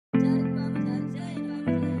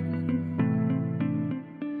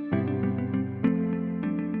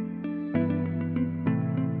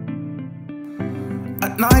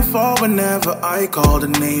Nightfall whenever I call the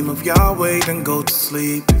name of Yahweh, then go to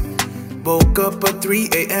sleep. Woke up at 3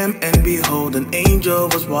 a.m. and behold, an angel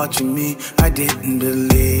was watching me. I didn't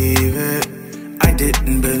believe it. I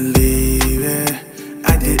didn't believe it.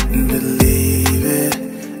 I didn't believe it.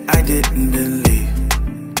 I didn't believe.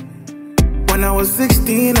 When I was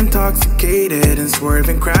 16, intoxicated and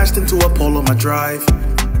swerving, crashed into a pole on my drive.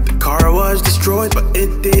 The car was destroyed, but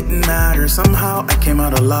it didn't matter. Somehow I came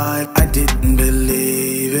out alive. I didn't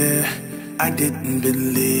believe it. I didn't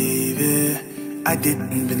believe it. I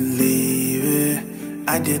didn't believe it.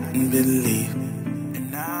 I didn't believe.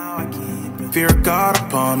 And now I keep it. Fear of God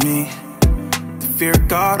upon me. The fear of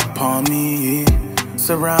God upon me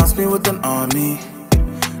surrounds me with an army.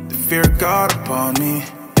 The fear of God upon me.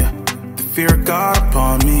 Yeah. The fear of God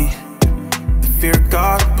upon me. The fear of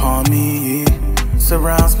God upon me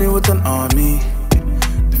surrounds me with an army.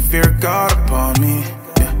 The fear of God upon me.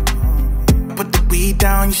 Yeah. Put the weed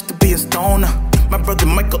down, used to be a stoner. My brother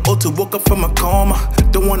Michael Otoo woke up from a coma.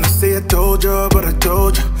 Don't wanna say I told ya, but I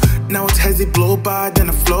told ya. Now it's hazy, blow by, then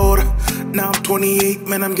I floater. Now I'm 28,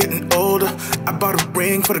 man, I'm getting older. I bought a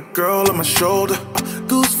ring for the girl on my shoulder.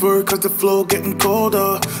 Goose fur, cause the flow getting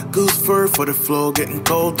colder. Goose fur for the flow getting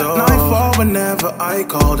colder. Nightfall whenever I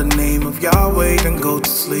call the name of Yahweh, then go to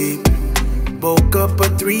sleep. Woke up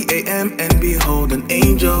at 3 a.m. and behold, an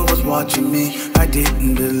angel was watching me. I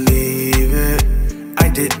didn't believe it. I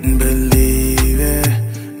didn't believe it.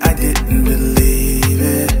 I didn't believe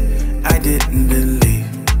it. I didn't believe.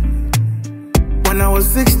 When I was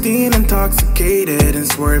 16, intoxicated and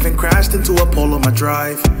swerving, crashed into a pole on my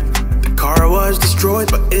drive. The car was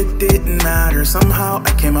destroyed, but it didn't matter. Somehow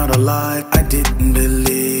I came out alive. I didn't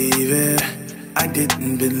believe it. I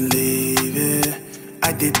didn't believe it.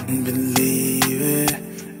 I didn't believe it.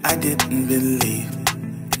 I didn't believe.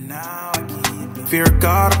 And now I keep it. Fear of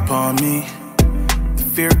God upon me. The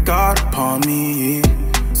fear of God upon me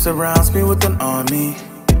surrounds me with an army.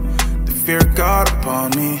 The fear of God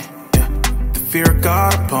upon me. Yeah. The fear of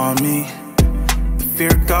God upon me. The fear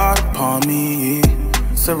of God upon me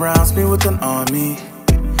surrounds me with an army.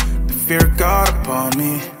 The fear of God upon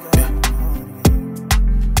me. Yeah.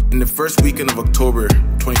 In the first weekend of October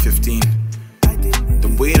 2015,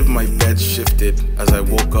 the weight of my bed shifted as I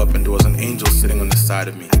woke up and there was an angel sitting on the side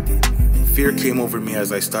of me. Fear came over me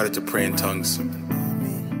as I started to pray in tongues,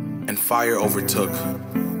 and fire overtook.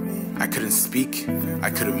 I couldn't speak, I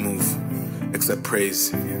couldn't move, except praise.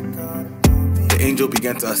 The angel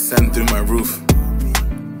began to ascend through my roof,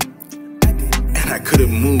 and I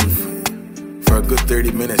couldn't move for a good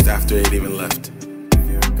 30 minutes after it even left.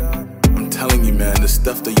 I'm telling you, man, the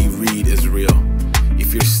stuff that you read is real.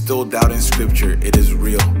 If you're still doubting scripture, it is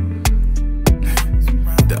real.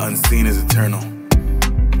 The unseen is eternal,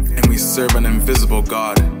 and we serve an invisible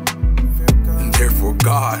God, and therefore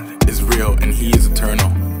God is real and He is eternal.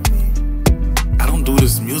 I don't do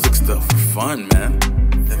this music stuff for fun, man.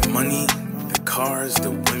 The money, the cars,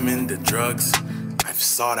 the women, the drugs, I've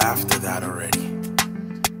sought after that already.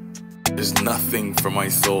 There's nothing for my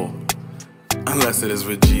soul unless it is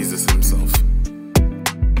with Jesus Himself.